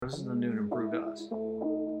This is the new and improved us.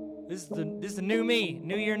 This is the new me.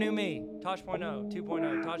 New year, new me. Tosh.0,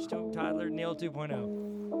 2.0. Tyler, Neil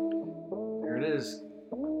 2.0. There it is.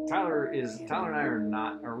 Tyler and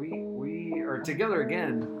I we are together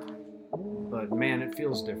again, but man, it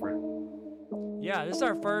feels different. Yeah, this is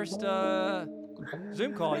our first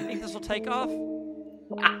Zoom call. You think this will take off?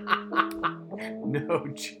 No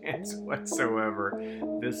chance whatsoever.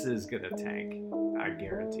 This is gonna tank. I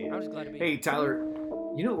guarantee it. I'm just glad to be Hey, Tyler,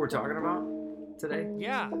 you know what we're talking about today?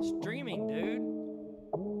 Yeah, streaming, dude.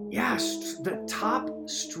 Yeah, the top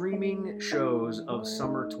streaming shows of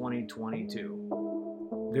summer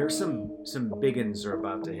 2022. There's some biggins are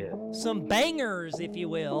about to hit. Some bangers, if you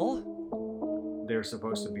will. They're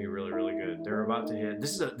supposed to be really, really good. They're about to hit.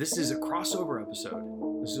 This is a crossover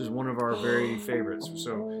episode. This is one of our very favorites.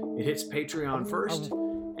 So it hits Patreon first,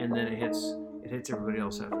 and then it hits everybody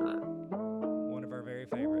else after that. One of our very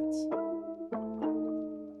favorites.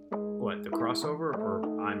 What, the crossover, or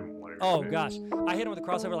I'm one of your Oh favorites? gosh, I hit him with a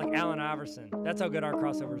crossover like Allen Iverson. That's how good our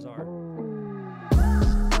crossovers are.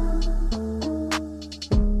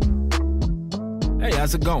 Hey,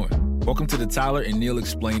 how's it going? Welcome to the Tyler and Neil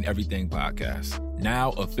Explain Everything podcast.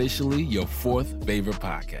 Now officially your fourth favorite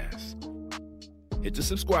podcast. Hit the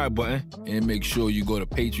subscribe button and make sure you go to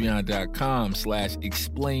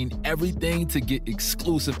patreon.com/explain everything to get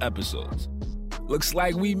exclusive episodes. Looks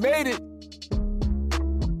like we made it.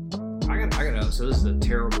 I gotta. So this is a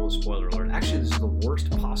terrible spoiler alert. Actually, this is the worst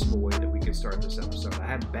possible way that we could start this episode. I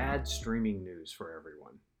have bad streaming news for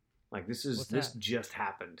everyone. Like this just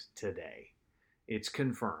happened today. It's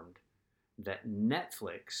confirmed that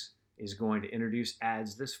Netflix is going to introduce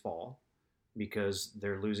ads this fall because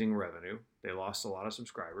they're losing revenue. They lost a lot of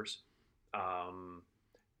subscribers.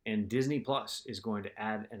 And Disney Plus is going to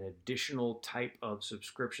add an additional type of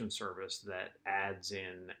subscription service that adds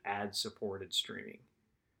in ad-supported streaming.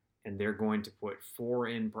 And they're going to put 4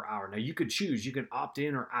 in per hour. Now, you could choose. You can opt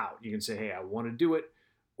in or out. You can say, hey, I want to do it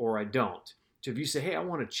or I don't. So if you say, hey, I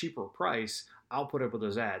want a cheaper price, I'll put up with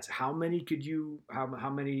those ads. How many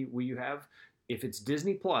will you have? If it's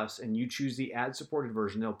Disney Plus and you choose the ad-supported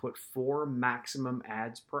version, they'll put 4 maximum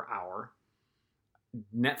ads per hour.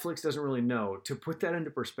 Netflix doesn't really know. To put that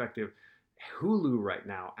into perspective, Hulu right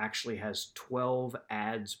now actually has 12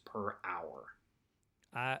 ads per hour.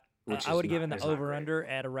 I would have given the over-under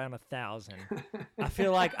at around 1,000. I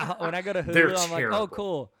feel like when I go to Hulu, They're I'm terrible. like, oh,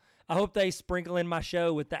 cool. I hope they sprinkle in my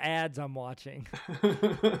show with the ads I'm watching.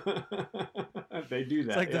 They do that.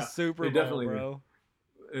 It's like the Super Bowl, definitely bro. do.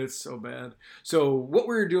 It's so bad. So what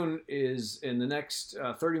we're doing is in the next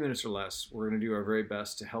 30 minutes or less, we're going to do our very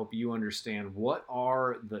best to help you understand what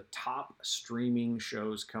are the top streaming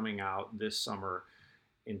shows coming out this summer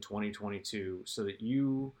in 2022 so that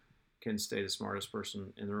you can stay the smartest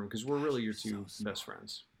person in the room, because we're really your two best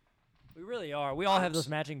friends. We really are. We all have those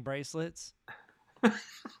matching bracelets.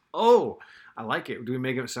 Oh, I like it. Do we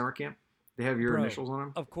make it a summer camp? They have your initials on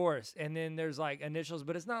them? Of course. And then there's like initials,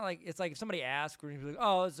 but it's not like, it's like if somebody asks, we're going to be like,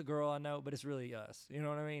 oh, it's a girl I know, but it's really us. You know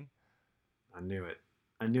what I mean? I knew it.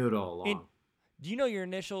 I knew it all along. And do you know your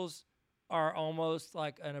initials are almost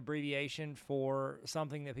like an abbreviation for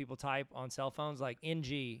something that people type on cell phones, like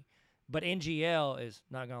NG, but NGL is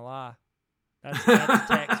not going to lie. That's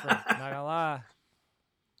text for not going to lie.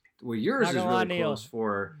 Well, yours is really close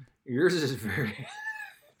for, yours is very,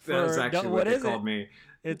 that's actually what they called me.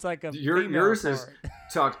 It's like a yours is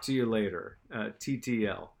talk to you later.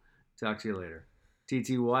 TTL. Talk to you later.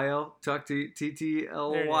 TTYL. Talk to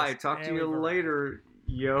TTLY. Talk to you later,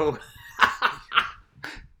 yo.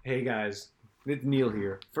 Hey guys, it's Neil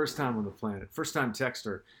here. First time on the planet. First time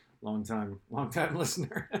texter. Long time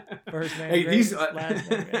listener. First name. Hey, these last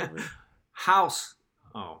name ever. House.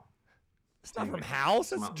 Oh. It's not from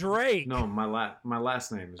House. It's Drake. No, my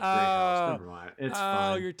last name is Drake House. Never mind. It's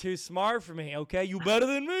fine. Oh, you're too smart for me. Okay, you better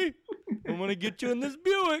than me. I'm gonna get you in this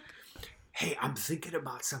Buick. Hey, I'm thinking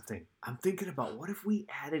about something. I'm thinking about what if we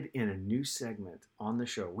added in a new segment on the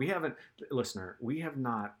show. We have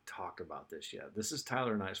not talked about this yet. This is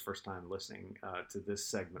Tyler and I's first time listening to this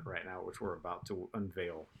segment right now, which we're about to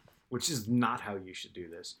unveil, which is not how you should do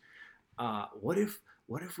this. What if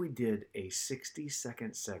we did a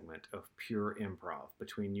 60-second segment of pure improv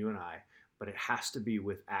between you and I, but it has to be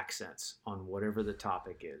with accents on whatever the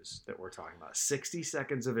topic is that we're talking about. 60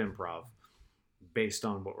 seconds of improv based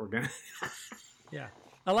on what we're going to... Yeah.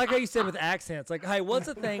 I like how you said with accents. Like, hey, what's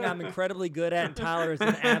the thing I'm incredibly good at and Tyler is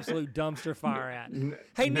an absolute dumpster fire at?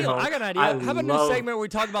 Hey, Neil, I got an idea. How about a new segment where we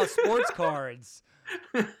talk about sports cards?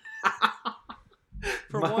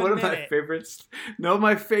 for one 1 of my minute. favorites. No,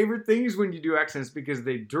 my favorite thing is when you do accents because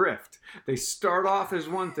they drift. They start off as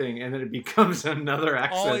one thing and then it becomes another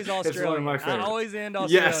accent. Always Australian. It's one of my I favorites. always end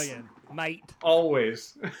Australian, mate.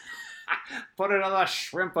 Always. Put another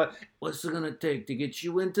shrimp on. What's it gonna take to get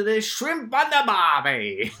you into this shrimp on the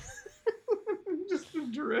barbie? Just the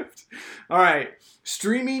drift. All right.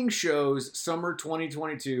 Streaming shows summer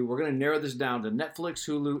 2022. We're gonna narrow this down to Netflix,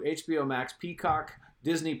 Hulu, HBO Max, Peacock,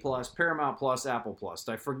 Disney Plus, Paramount Plus, Apple Plus.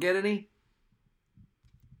 Did I forget any?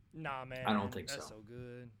 Nah, man. I don't think That's so. so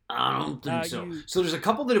good. I don't think so. So there's a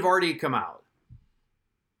couple that have already come out.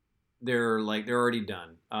 They're already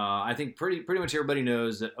done. I think pretty much everybody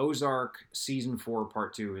knows that Ozark season 4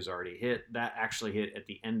 part 2 has already hit. That actually hit at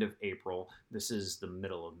the end of April. This is the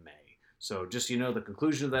middle of May. So just so you know, the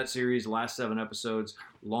conclusion of that series, last 7 episodes,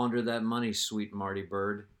 launder that money, sweet Marty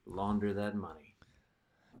Bird. Launder that money.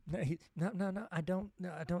 No. I don't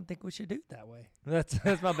think we should do it that way.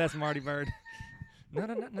 That's my best Marty Bird. No.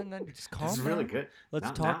 Just calm down. This is really good. Let's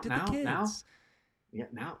talk to the kids. Now.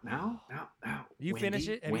 You finish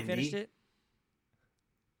it? Have you finished it?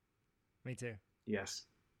 Me too. Yes.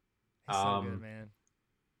 It's so good, man.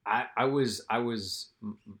 I was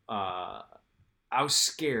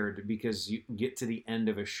scared because you get to the end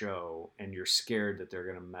of a show and you're scared that they're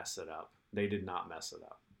gonna mess it up. They did not mess it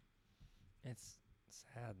up. It's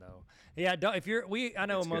sad though. Yeah, I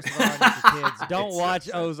know most of our audience are kids. Don't watch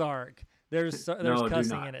Ozark. There's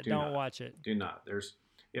cussing in it. Don't watch it. Do not.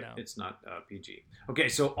 It's not PG. Okay,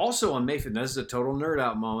 so also on May 5th, this is a total nerd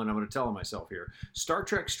out moment. I'm going to tell myself here. Star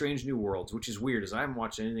Trek Strange New Worlds, which is weird, as I haven't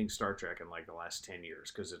watched anything Star Trek in like the last 10 years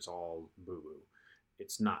because it's all boo-boo.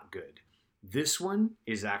 It's not good. This one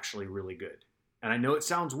is actually really good. And I know it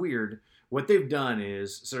sounds weird. What they've done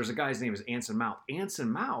is, so there's a guy's name is Anson Mount. Anson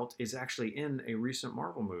Mount is actually in a recent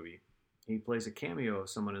Marvel movie. He plays a cameo of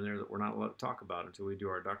someone in there that we're not allowed to talk about until we do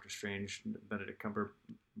our Doctor Strange, Benedict Cumberbatch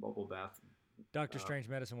bubble bath. Doctor Strange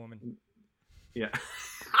Medicine Woman. Yeah.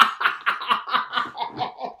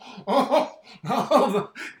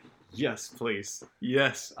 Yes, please.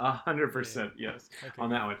 Yes, 100%. Yes, okay. On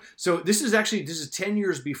that one. So this is 10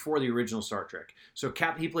 years before the original Star Trek. So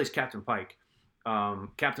he plays Captain Pike.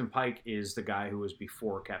 Captain Pike is the guy who was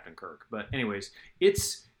before Captain Kirk. But anyways,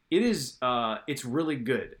 it's really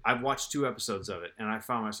good. I've watched 2 episodes of it, and I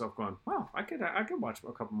found myself going, "Wow, I could watch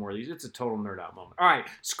a couple more of these." It's a total nerd out moment. All right,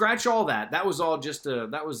 scratch all that. That was all just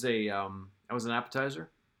an appetizer.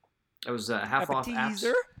 That was a half off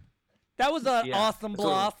apps. That was an awesome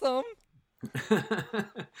blossom.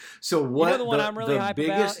 So what? You know the one I'm really hyped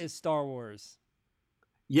about is Star Wars.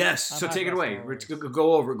 Yes. So take it away. Rich,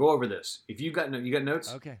 go over this. If you got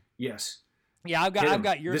notes. Okay. Yes. Yeah, I've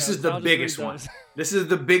got your This notes. is the biggest one. This is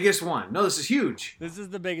the biggest one. No, this is huge. This is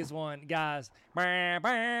the biggest one, guys. How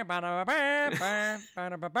you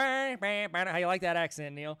like that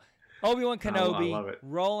accent, Neil? Obi-Wan Kenobi, I love it.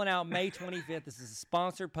 Rolling out May 25th. This is a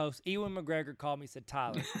sponsored post. Ewan McGregor called me and said,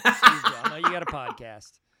 "Tyler, excuse me, I know you got a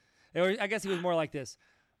podcast." I guess he was more like this.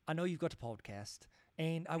 "I know you've got a podcast,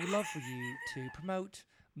 and I would love for you to promote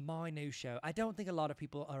my new show. I don't think a lot of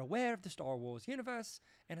people are aware of the Star Wars universe,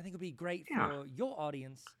 and I think it would be great for your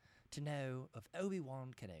audience to know of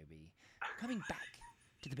Obi-Wan Kenobi coming back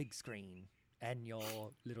to the big screen and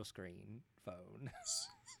your little screen phone."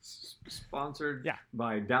 Sponsored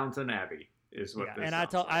by Downton Abbey is what this and I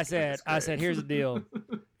said, "Here's the deal.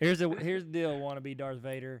 Here's the deal, wannabe Darth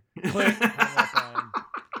Vader." Click.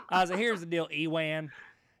 I said, "Here's the deal, Ewan.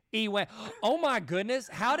 Oh my goodness.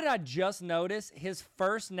 How did I just notice his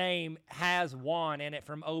first name has Wan in it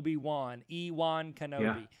from Obi-Wan? Ewan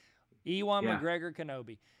Kenobi. Ewan McGregor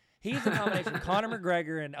Kenobi. He's a combination of Conor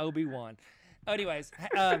McGregor and Obi-Wan. Anyways,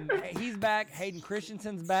 he's back. Hayden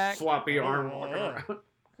Christensen's back. Floppy arm walking around.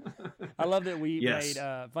 I love that we made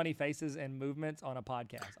funny faces and movements on a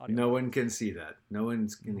podcast. No one can see that. No one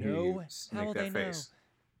can hear you make that face.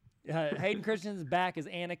 Hayden Christensen's back as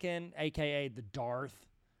Anakin, a.k.a. the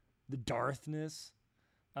Darthness.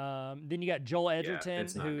 Then you got Joel Edgerton,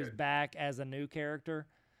 who's back as a new character.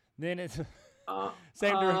 Then it's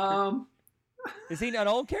same director. Is he an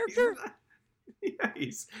old character?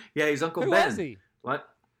 He's Uncle Ben. Who is he? What?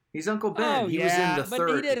 He's Uncle Ben. Oh, he was in the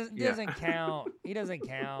third. But he doesn't count. He doesn't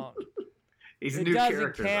count. He's a new character.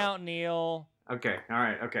 It doesn't count, Neil. Okay. All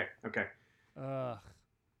right. Okay.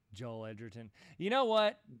 Joel Edgerton. You know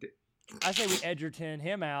what? I say we Edgerton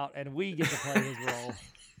him out, and we get to play his role.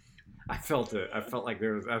 I felt it. I felt like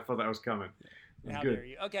I thought that was coming. How dare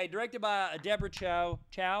you? Okay, directed by Deborah Chow.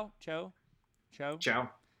 Chow.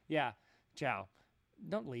 Yeah, Chow.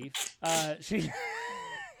 Don't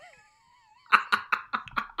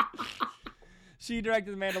She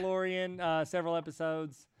directed The Mandalorian, several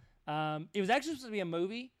episodes. It was actually supposed to be a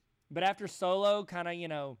movie, but after Solo kind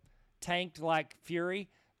of, tanked like Fury,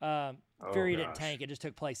 Fury didn't tank. It just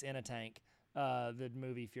took place in a tank. The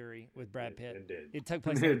movie Fury with Brad Pitt. It did. It took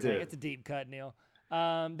place in a tank. It's a deep cut, Neil.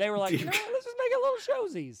 They were like, let's just make a little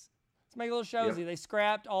showsies. Let's make a little showsy. Yep. They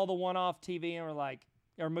scrapped all the one-off TV and were like,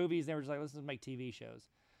 or movies, and they were just like, let's just make TV shows.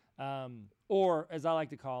 Or, as I like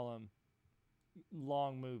to call them,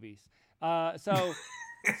 long movies. So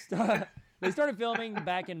they started filming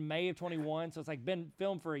back in May of 21, so it's like been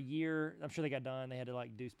filmed for a year. I'm sure they got done. They had to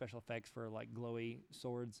like do special effects for like glowy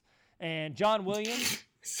swords. And John Williams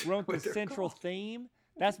wrote the central theme.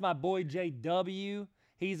 That's my boy JW.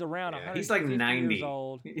 He's around 150 he's like 90 years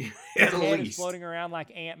old. His head is floating around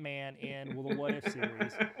like Ant-Man in the What If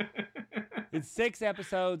series. It's 6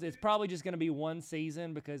 episodes. It's probably just going to be one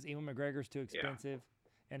season because Ewan McGregor's too expensive.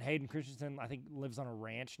 Yeah. And Hayden Christensen, I think, lives on a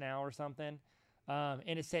ranch now or something. And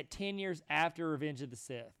it's set 10 years after Revenge of the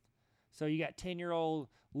Sith. So you got 10-year-old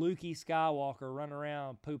Lukey Skywalker running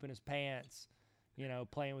around pooping his pants,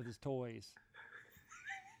 playing with his toys.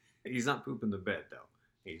 He's not pooping the bed, though.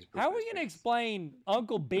 How are we going to explain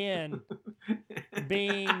Uncle Ben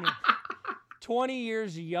being 20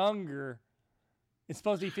 years younger? It's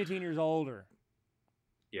supposed to be 15 years older.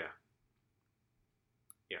 Yeah.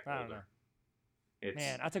 Yeah. I don't know.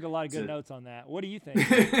 Man, I took a lot of good notes on that. What do you think?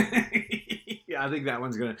 Yeah, I think that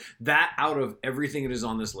one's going to... That, out of everything that is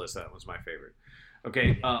on this list, that one's my favorite.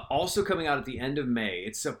 Okay, also coming out at the end of May.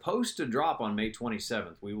 It's supposed to drop on May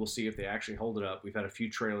 27th. We will see if they actually hold it up. We've had a few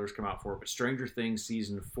trailers come out for it, but Stranger Things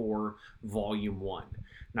Season 4, Volume 1.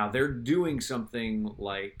 Now, they're doing something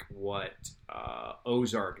like what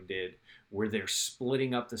Ozark did, where they're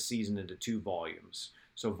splitting up the season into 2 volumes.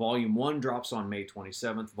 So Volume 1 drops on May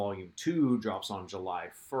 27th. Volume 2 drops on July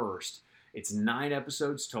 1st. It's 9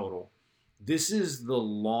 episodes total. This is the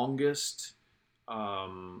longest...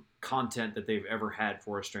 content that they've ever had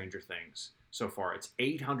for Stranger Things so far. It's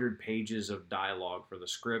 800 pages of dialogue for the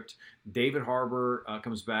script. David Harbour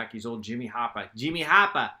comes back. He's old Jimmy Hoppa. Jimmy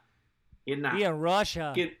Hoppa! In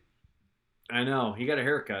Russia. I know. He got a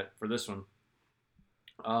haircut for this one.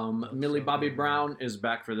 Millie Bobby Brown is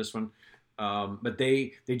back for this one. But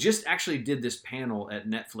they just actually did this panel at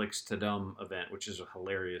Netflix Tadum event, which is a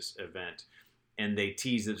hilarious event. And they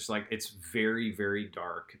tease it. It's very, very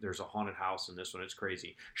dark. There's a haunted house in this one. It's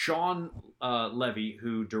crazy. Sean Levy,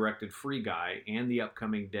 who directed Free Guy and the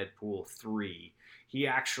upcoming Deadpool 3, he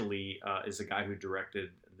actually is the guy who directed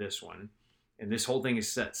this one. And this whole thing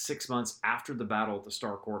is set 6 months after the battle at the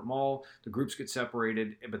Starcourt Mall. The groups get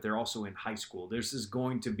separated, but they're also in high school. This is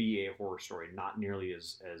going to be a horror story, not nearly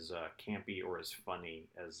as campy or as funny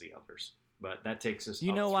as the others. But that takes us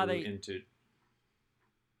into... No,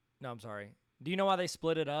 I'm sorry. Do you know why they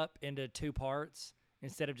split it up into 2 parts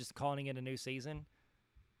instead of just calling it a new season?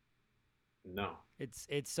 No. It's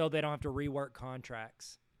so they don't have to rework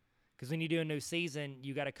contracts. Because when you do a new season,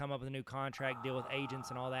 you got to come up with a new contract, deal with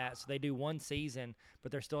agents and all that. So they do one season,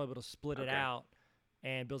 but they're still able to split it out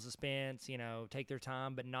and build suspense, take their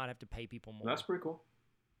time, but not have to pay people more. That's pretty cool.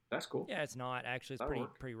 That's cool. Yeah, it's not. Actually, it's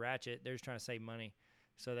pretty ratchet. They're just trying to save money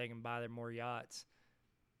so they can buy their more yachts.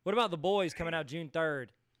 What about The Boys coming out June 3rd?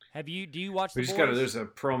 Do you watch The Boys? There's a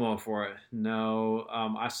promo for it. No,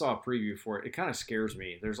 I saw a preview for it. It kind of scares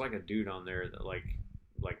me. There's like a dude on there that like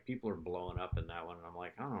people are blowing up in that one, and I'm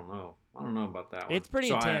like, I don't know about that one. It's pretty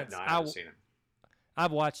intense. I haven't seen it.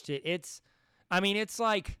 I've watched it. It's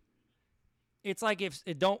like if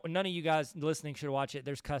it don't. None of you guys listening should watch it.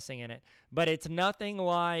 There's cussing in it, but it's nothing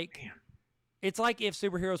like. Man. It's like if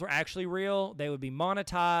superheroes were actually real, they would be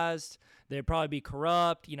monetized. They'd probably be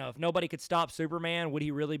corrupt. If nobody could stop Superman, would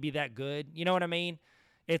he really be that good? You know what I mean?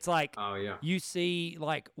 It's like you see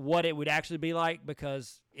like what it would actually be like,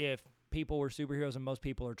 because if people were superheroes and most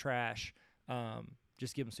people are trash,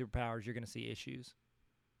 just give them superpowers, you're going to see issues.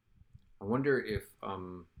 I wonder if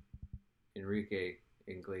Enrique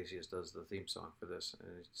Iglesias does the theme song for this, and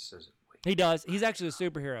it says he does. He's actually a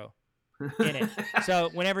superhero in it. So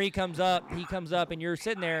whenever he comes up and you're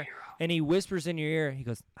sitting there and he whispers in your ear, he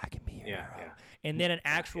goes, "I can be your hero." Yeah. And then an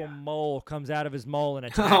actual mole comes out of his mole and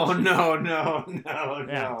attacks. Oh, no.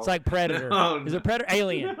 Yeah, it's like Predator. No. Is it Predator?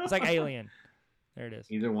 Alien. No. It's like Alien. There it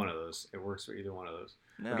is. Either one of those. It works for either one of those.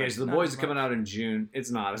 No, okay, so The Boys is coming out in June.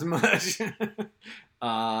 It's not as much.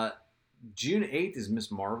 June 8th is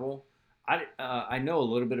Ms. Marvel. I know a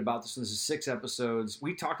little bit about this. This is 6 episodes.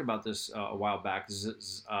 We talked about this a while back. This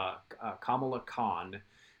is Kamala Khan.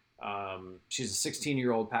 She's a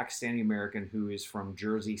 16-year-old Pakistani American who is from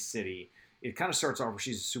Jersey City, it kind of starts off where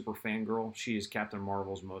she's a super fangirl. She is Captain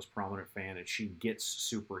Marvel's most prominent fan, and she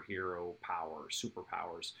gets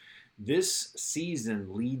superpowers. This season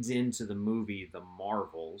leads into the movie The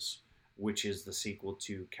Marvels, which is the sequel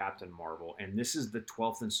to Captain Marvel, and this is the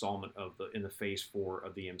 12th installment in the Phase 4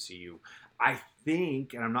 of the MCU. I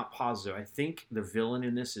think, and I'm not positive, I think the villain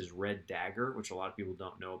in this is Red Dagger, which a lot of people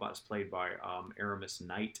don't know about. It's played by Aramis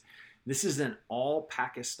Knight. This is an all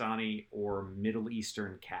Pakistani or Middle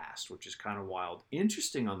Eastern cast, which is kind of wild.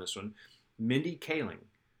 Interesting on this one, Mindy Kaling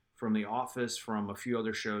from The Office, from a few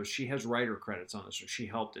other shows. She has writer credits on this one. She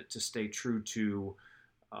helped it to stay true to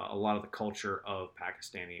a lot of the culture of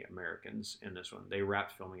Pakistani Americans in this one. They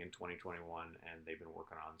wrapped filming in 2021, and they've been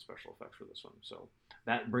working on special effects for this one. So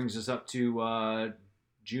that brings us up to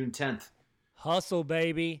June 10th. Hustle,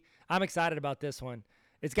 baby. I'm excited about this one.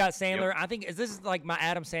 It's got Sandler. Yep. I think this is like my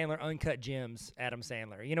Adam Sandler Uncut Gems. Adam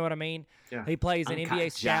Sandler. You know what I mean? Yeah. He plays an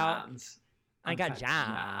NBA scout. Uncut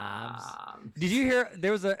Gems. Did you hear?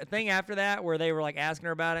 There was a thing after that where they were like asking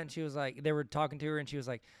her about it, and she was like, they were talking to her, and she was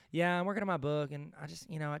like, "Yeah, I'm working on my book, and I just,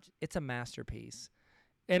 it's a masterpiece."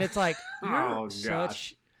 And it's like,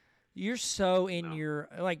 you're so in your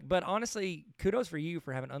like. But honestly, kudos for you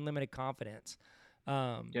for having unlimited confidence.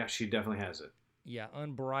 Yeah, she definitely has it. Yeah,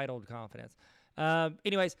 unbridled confidence.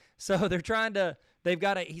 Anyways, so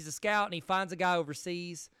he's a scout, and he finds a guy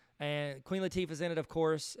overseas, and Queen Latifah's in it, of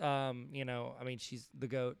course. She's the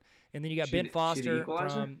GOAT. And then you got Ben Foster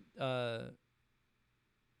from,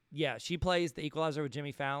 she plays the Equalizer with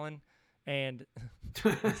Jimmy Fallon, and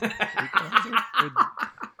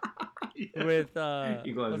with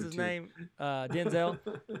what's his name? Denzel.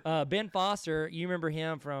 Ben Foster, you remember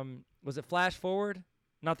him from, was it Flash Forward?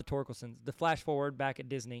 Not the Torkelsons, the Flash Forward back at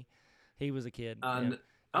Disney. He was a kid. Then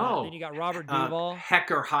you got Robert Duvall.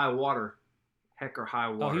 Heck or High Water.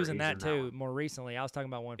 Oh, he was in that too. More recently, I was talking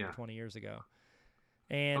about one from 20 years ago.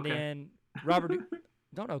 And then Robert,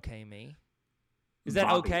 don't okay me. Is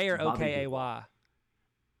that okay or OKAY?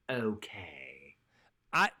 Okay.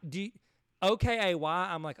 OKAY.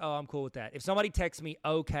 I'm like, oh, I'm cool with that. If somebody texts me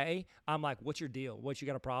okay, I'm like, what's your deal? What, you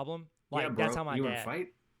got a problem? Like, bro, that's how my you dad. Want to fight?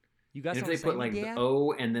 You got if they put like the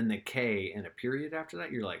O and then the K and a period after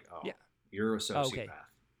that, you're like, you're a sociopath. Okay.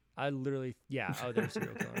 I literally, there's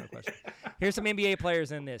serial killer, no question. Here's some NBA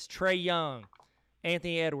players in this: Trae Young,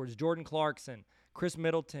 Anthony Edwards, Jordan Clarkson, Chris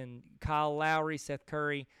Middleton, Kyle Lowry, Seth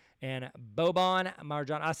Curry, and Boban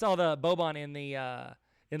Marjan. I saw the Boban in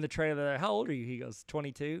the trailer. How old are you? He goes,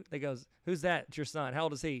 22. They goes, who's that? It's your son. How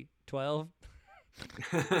old is he? 12.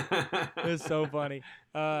 It's so funny.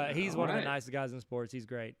 He's one of the nicest guys in sports. He's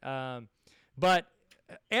great. But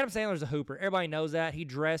Adam Sandler's a hooper. Everybody knows that. He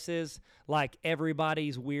dresses like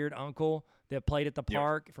everybody's weird uncle that played at the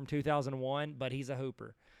park from 2001, but he's a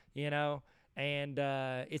hooper, And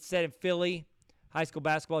it's set in Philly, high school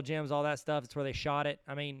basketball gyms, all that stuff. It's where they shot it.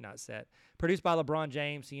 I mean, not set. Produced by LeBron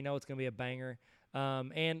James, so it's going to be a banger.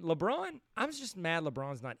 And LeBron, I'm just mad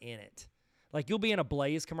LeBron's not in it. Like, you'll be in a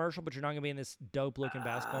Blaze commercial, but you're not going to be in this dope-looking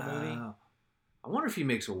basketball movie. I wonder if he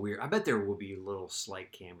makes a weird... I bet there will be little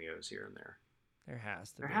slight cameos here and there. There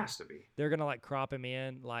has to be. There has to be. They're going to, crop him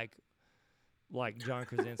in like John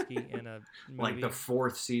Krasinski in a movie. Like the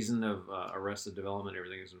 4th season of Arrested Development,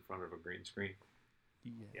 everything is in front of a green screen.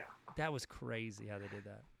 Yeah. That was crazy how they did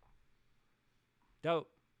that. Dope.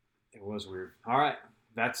 It was weird. All right.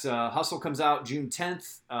 That's Hustle comes out June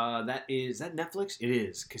 10th. Is that Netflix? It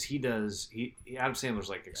is, because Adam Sandler's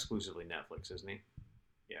exclusively Netflix, isn't he?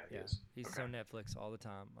 Yeah, he is. He's so Netflix all the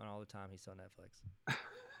time, and all the time he's so Netflix.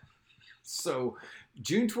 So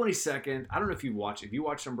June 22nd. I don't know if you watch. Have you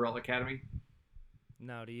watched Umbrella Academy?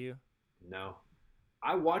 No, do you? No,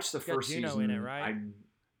 I watched the first Juno season. In it, right?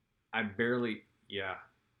 I barely. Yeah.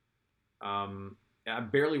 I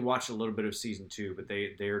barely watched a little bit of season 2, but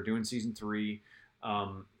they are doing season 3.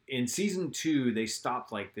 In season 2, they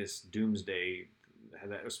stopped this doomsday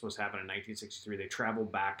that was supposed to happen in 1963. They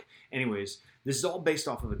traveled back. Anyways, this is all based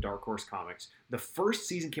off of a Dark Horse Comics. The first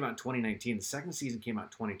season came out in 2019. The second season came out in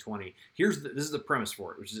 2020. This is the premise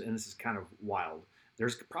for it, and this is kind of wild.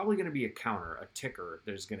 There's probably going to be a counter, a ticker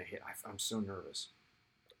that is going to hit. I'm so nervous.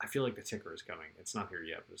 I feel like the ticker is coming. It's not here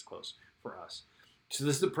yet, but it's close for us. So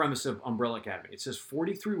this is the premise of Umbrella Academy. It says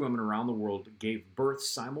 43 women around the world gave birth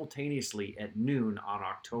simultaneously at noon on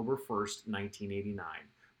October 1st, 1989,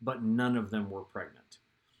 but none of them were pregnant.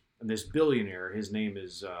 And this billionaire, his name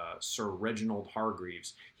is Sir Reginald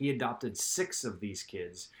Hargreaves, he adopted 6 of these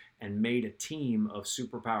kids and made a team of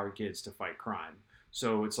superpowered kids to fight crime.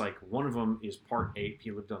 So it's one of them is part ape.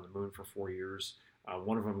 He lived on the moon for 4 years.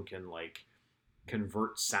 One of them can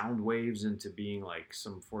convert sound waves into being like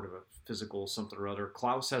some sort of a physical something or other.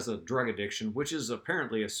 Klaus has a drug addiction, which is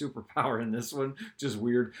apparently a superpower in this one, which is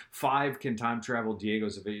weird. 5 can time travel.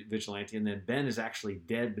 Diego's a vigilante, and then Ben is actually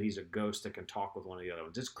dead, but he's a ghost that can talk with one of the other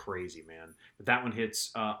ones. It's crazy, man. But that one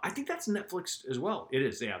hits. I think that's Netflix as well. It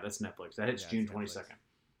is. Yeah, that's Netflix. That hits June 22nd.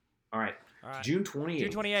 All right. June 28th.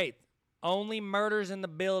 June 28th. Only Murders in the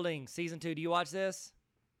Building, season 2. Do you watch this?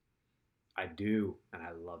 I do, and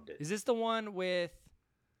I loved it. Is this the one with...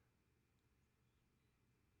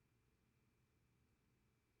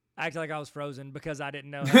 I acted like I was frozen because I didn't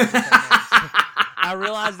know how to say names. I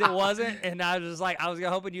realized it wasn't, and I was just like, I was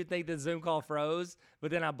hoping you'd think the Zoom call froze,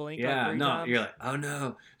 but then I blinked like 3 times. You're like, oh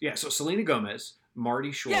no. Yeah, so Selena Gomez,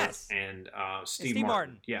 Marty Short, yes. and Steve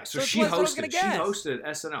Martin. Yeah, so she hosted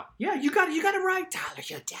SNL. Yeah, you got it right, Tyler.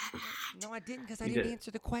 You did it. No, I didn't because I didn't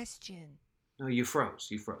answer the question. No, you froze.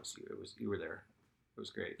 You were there. It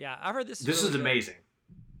was great. Yeah, I've heard this. This is amazing.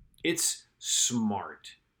 It's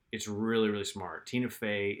smart. It's really, really smart. Tina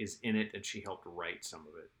Fey is in it, and she helped write some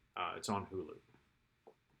of it. It's on Hulu.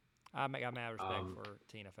 I got mad respect for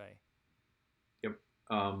Tina Fey. Yep.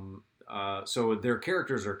 So their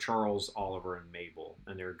characters are Charles, Oliver, and Mabel,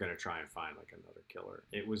 and they're going to try and find like another killer.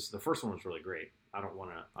 The first one was really great. I don't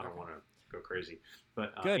want to go crazy,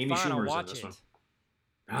 but Amy Schumer's in this one.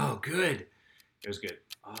 Oh, good. It was good.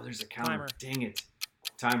 Oh, there's a counter. Dang it.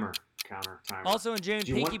 Timer. Also in June,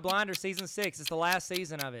 Peaky Blinders season 6. It's the last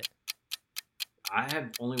season of it. I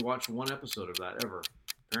have only watched one episode of that ever.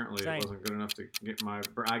 Apparently, It wasn't good enough to get my...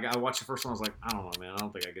 I watched the first one. I was like, I don't know, man. I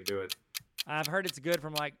don't think I could do it. I've heard it's good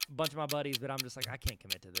from like a bunch of my buddies, but I'm just like, I can't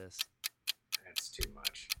commit to this. That's too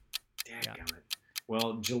much. Dadgummit.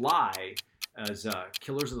 Well, July is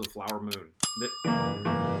Killers of the Flower Moon.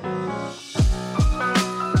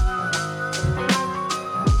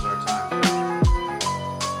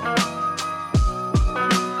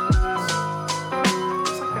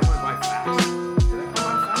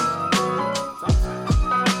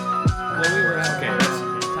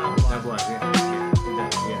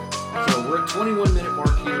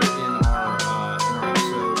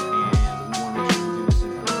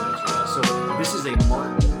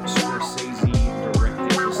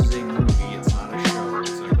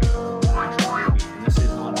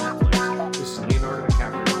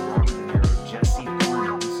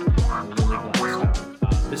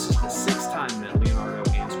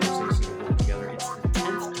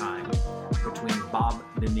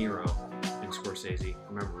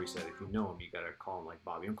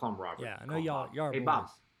 Call him Robert. Yeah, I know y'all are Hey, boys. Bob.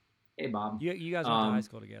 Hey, Bob. You guys went to high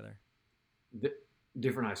school together.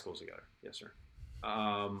 Different high schools together. Yes, sir.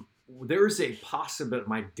 There is a possibility.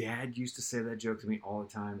 My dad used to say that joke to me all the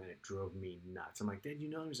time, and it drove me nuts. I'm like, Dad, you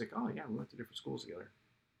know? He's like, oh, yeah, we went to different schools together.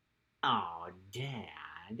 Oh,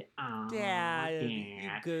 Dad. Oh, Dad. You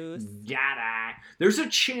goose. Dad. There's a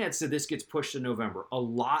chance that this gets pushed to November. A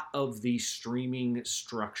lot of the streaming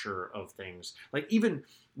structure of things, like even...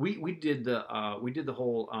 We did the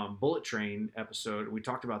whole Bullet Train episode. We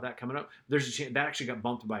talked about that coming up. There's a chance that actually got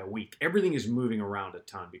bumped by a week. Everything is moving around a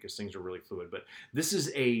ton because things are really fluid. But this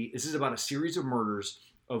is about a series of murders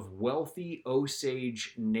of wealthy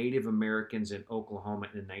Osage Native Americans in Oklahoma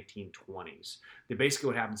in the 1920s. Basically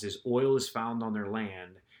what happens is oil is found on their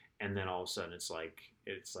land, and then all of a sudden it's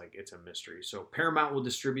a mystery. So Paramount will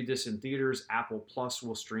distribute this in theaters. Apple Plus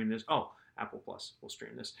will stream this. Oh, Apple Plus will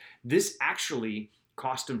stream this. This actually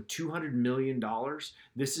cost him $200 million.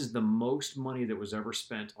 This is the most money that was ever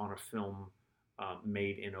spent on a film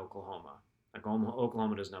made in Oklahoma. Like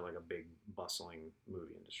Oklahoma doesn't have like a big bustling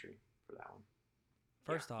movie industry for that one.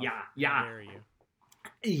 First off, yeah. How dare you?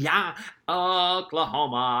 Yeah,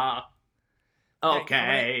 Oklahoma.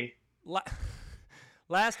 Okay.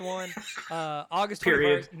 Last one, August 21st.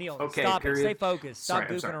 Period. Neil, okay, stop period. it. Stay focused. Stop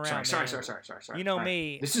goofing around. Sorry. You know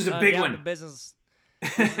me. This is a big one. Business.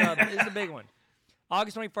 This is a big one.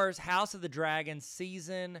 August 21st, House of the Dragon,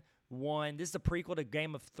 Season 1. This is a prequel to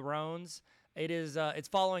Game of Thrones. It's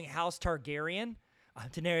following House Targaryen. I'm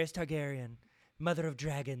Daenerys Targaryen, mother of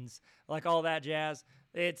dragons, like all that jazz.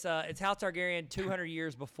 It's House Targaryen 200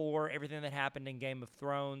 years before everything that happened in Game of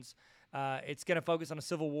Thrones. It's going to focus on a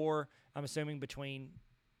civil war, I'm assuming, between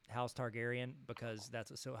House Targaryen, because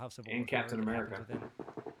that's how civil war and Captain America.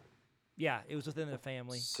 Yeah, it was within the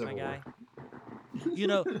family, Civil my guy. War.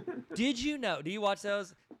 Do you watch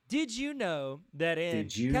those? Did you know that in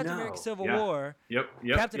Captain America Civil War,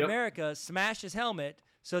 Captain America smashed his helmet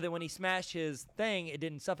so that when he smashed his thing, it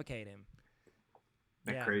didn't suffocate him?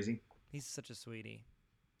 That crazy? He's such a sweetie.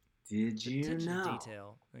 Did you Attention know? to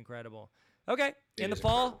detail. Incredible. Okay. It In the is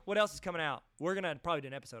fall, incredible. what else is coming out? We're gonna probably do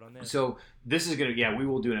an episode on this. So this is gonna, we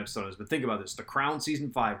will do an episode on this. But think about this: The Crown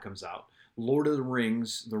season 5 comes out. Lord of the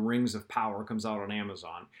Rings: The Rings of Power comes out on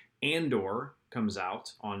Amazon. Andor comes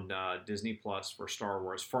out on Disney Plus for Star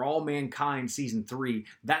Wars. For All Mankind season 3,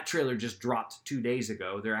 that trailer just dropped 2 days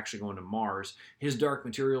ago. They're actually going to Mars. His Dark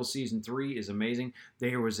Materials season 3 is amazing.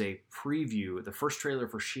 There was a preview. The first trailer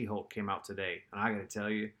for She-Hulk came out today, and I got to tell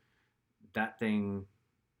you, that thing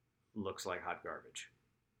looks like hot garbage.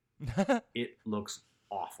 It looks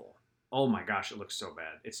awful. Oh my gosh, it looks so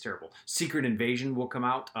bad. It's terrible. Secret Invasion will come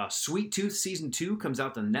out. Sweet Tooth season 2 comes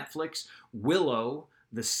out to Netflix. Willow,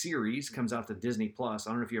 the series, comes out to Disney Plus. I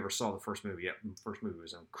don't know if you ever saw the first movie yet. The first movie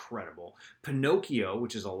was incredible. Pinocchio,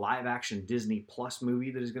 which is a live-action Disney Plus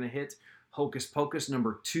movie that is going to hit. Hocus Pocus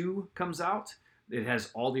number 2 comes out. It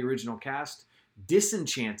has all the original cast.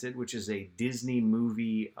 Disenchanted, which is a Disney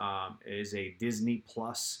movie, is a Disney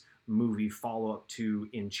Plus movie follow-up to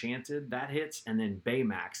Enchanted, that hits, and then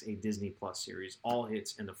Baymax, a Disney Plus series, all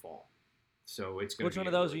hits in the fall. So it's going to Which one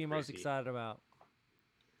of those are you most excited about?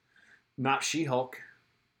 Not She-Hulk.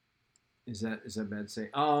 Is that bad to say?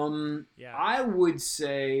 Yeah. I would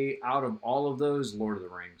say out of all of those, Lord of the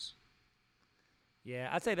Rings. Yeah,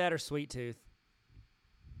 I'd say that or Sweet Tooth.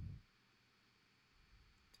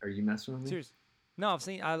 Are you messing with me? Seriously. No,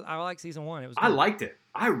 I like season 1. It was good. I liked it.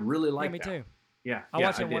 I really liked me that. too. Yeah. I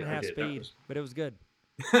watched it did. 1/2 speed, but it was good.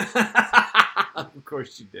 Of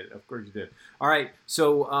course you did. Of course you did. All right.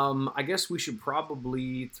 So I guess we should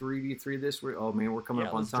probably 3v3 this. Oh, man, we're coming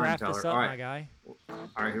up on let's time, draft Tyler. this up, All right. my guy.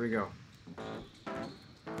 All right, here we go.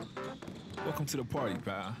 Welcome to the party,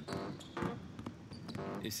 pal.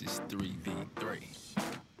 This is 3v3.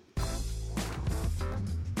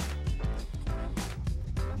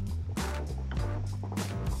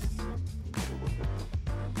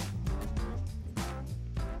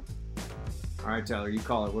 All right, Tyler, you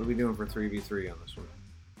call it. What are we doing for 3v3 on this one?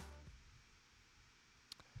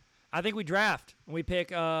 I think we draft. We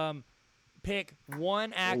pick one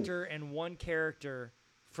actor and one character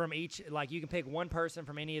from each. Like, you can pick one person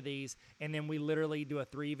from any of these, and then we literally do a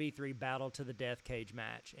 3v3 battle to the death cage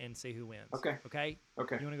match and see who wins. Okay. Okay?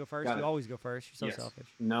 Okay. You want to go first? Got You it. always go first. You're so Yes. selfish.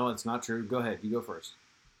 No, it's not true. Go ahead. You go first.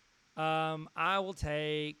 I will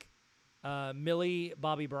take Millie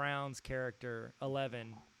Bobby Brown's character,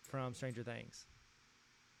 11, from Stranger Things.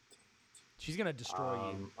 She's going to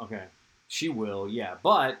destroy you. Okay. She will, yeah.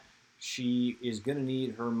 But she is going to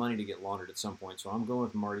need her money to get laundered at some point, so I'm going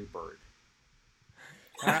with Marty Bird.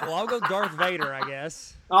 All right, well, I'll go Darth Vader, I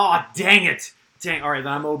guess. Oh, dang it. Dang. All right,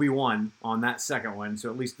 then I'm Obi-Wan on that second one, so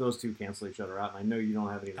at least those two cancel each other out, and I know you don't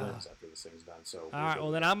have any limbs after this thing's done. So All right,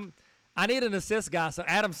 well, then I need an assist guy, so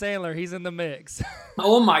Adam Sandler, he's in the mix.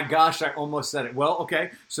 Oh my gosh, I almost said it. Well,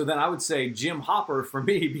 okay, so then I would say Jim Hopper for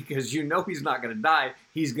me, because you know he's not going to die.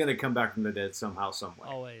 He's going to come back from the dead somehow, some way.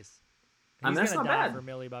 Always. I mean, He's that's gonna not die bad. for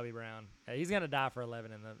Millie Bobby Brown. He's going to die for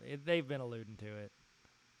 11 they've been alluding to it.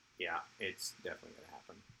 Yeah, it's definitely going to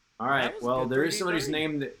happen. All right, That was well, good there is 3v3. somebody's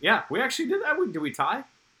name that, yeah, we actually did that. Did we tie?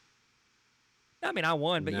 I mean, I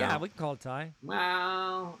won, but No. yeah, we can call it a tie.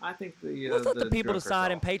 Well, I think Let's let the people drunk decide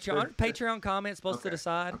are in called. Patreon. Aren't Patreon comments supposed to Okay,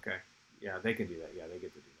 decide? Okay, yeah, they can do that. Yeah, they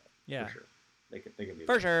get to do that. Yeah. For sure. They can do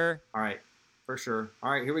For that. sure. All right, for sure.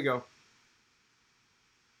 All right, here we go.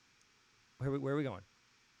 Where are we going?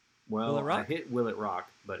 Well, Will it rock? I hit Will It Rock,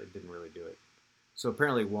 but it didn't really do it. So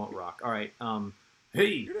apparently it won't rock. All right. Hey,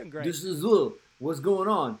 You're doing great. this is Will. What's going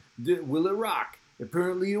on? Will it rock?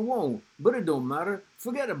 Apparently it won't, but it don't matter.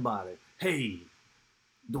 Forget about it. Hey,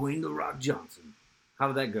 Dwayne The Rock Johnson. How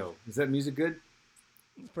did that go? Is that music good?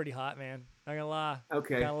 It's pretty hot, man. Not going to lie.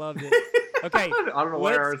 Okay. Kind of loved it. Okay. I don't know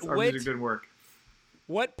why our Which- music didn't work.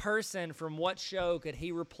 What person from what show could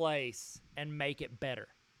he replace and make it better?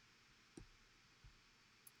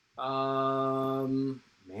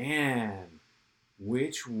 Man,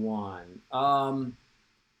 which one?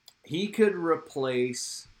 He could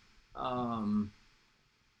replace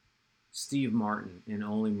Steve Martin in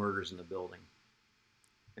Only Murders in the Building,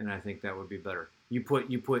 and I think that would be better. You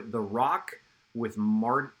put The Rock with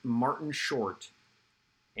Martin Short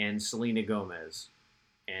and Selena Gomez,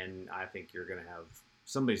 and I think you're gonna have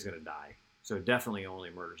somebody's gonna die. So definitely Only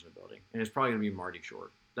Murders in the Building, and it's probably gonna be Marty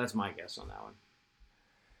Short. That's my guess on that one.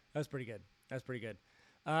 That's pretty good. That's pretty good.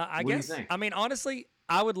 What I do you guess. think? I mean, honestly,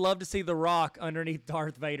 I would love to see The Rock underneath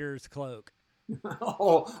Darth Vader's cloak.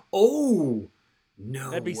 Oh, no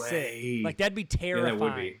That'd be way. sick. Like, that'd be Yeah, terrifying. that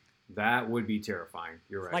would be. That would be terrifying.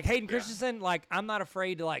 You're right. Like Hayden Yeah. Christensen, like, I'm not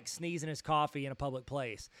afraid to like sneeze in his coffee in a public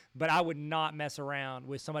place, but I would not mess around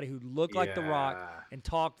with somebody who looked like The Rock Yeah. and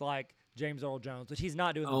talked like James Earl Jones, which he's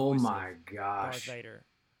not doing. The Oh voice my of Darth gosh. Vader.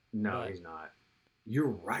 No, he's not. You're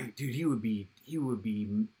right, dude. He would be.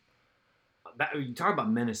 You talk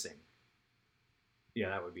about menacing. Yeah,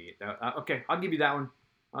 that would be it. Okay, I'll give you that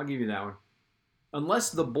one.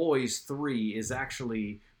 Unless The Boys 3 is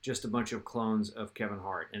actually just a bunch of clones of Kevin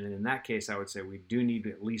Hart, and in that case, I would say we do need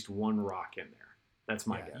at least one Rock in there. That's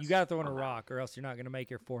my guess. You got to throw in a Rock, or else you're not going to make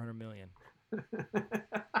your $400 million.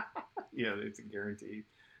 Yeah, it's a guarantee.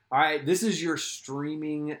 All right, this is your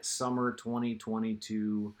streaming summer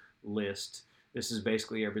 2022 list. This is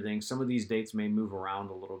basically everything. Some of these dates may move around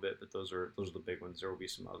a little bit, but those are the big ones. There will be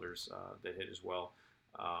some others that hit as well.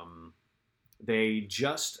 They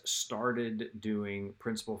just started doing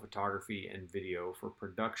principal photography and video for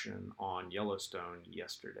production on Yellowstone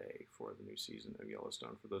yesterday for the new season of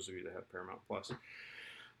Yellowstone, for those of you that have Paramount Plus.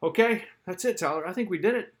 Okay, that's it, Tyler. I think we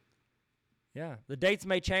did it. Yeah, the dates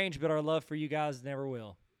may change, but our love for you guys never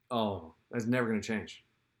will. Oh, that's never going to change.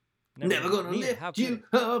 Never gonna let you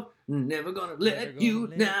up. Never gonna let you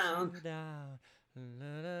down. I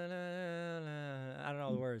don't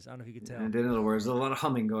know the words. I don't know if you could tell. I didn't know the words. There's a lot of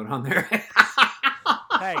humming going on there.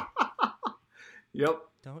 Hey. Yep.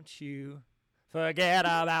 Don't you forget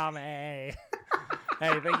about me. Hey,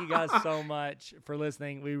 thank you guys so much for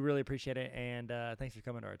listening. We really appreciate it. And thanks for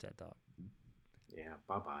coming to our TED Talk. Yeah.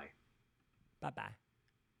 Bye-bye. Bye-bye.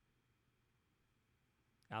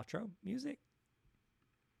 Outro music?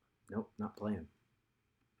 Nope, not playing.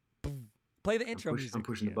 Play the intro music. I'm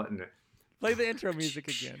pushing the button there. Play the intro music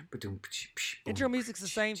again. Intro music's the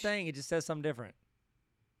same thing. It just says something different.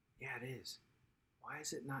 Yeah, it is. Why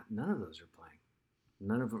is it not? None of those are playing.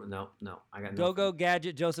 None of them. No. I got nothing. Go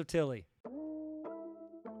Gadget, Joseph Tilley.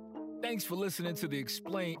 Thanks for listening to the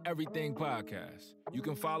Explain Everything podcast. You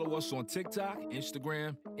can follow us on TikTok,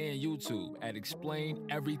 Instagram, and YouTube at Explain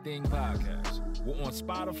Everything Podcast. We're on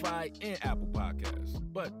Spotify and Apple Podcasts,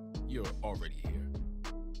 but you're already here.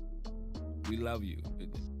 We love you.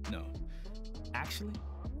 No, actually,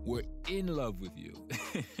 we're in love with you.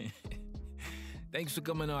 Thanks for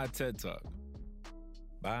coming on our TED Talk.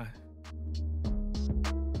 Bye.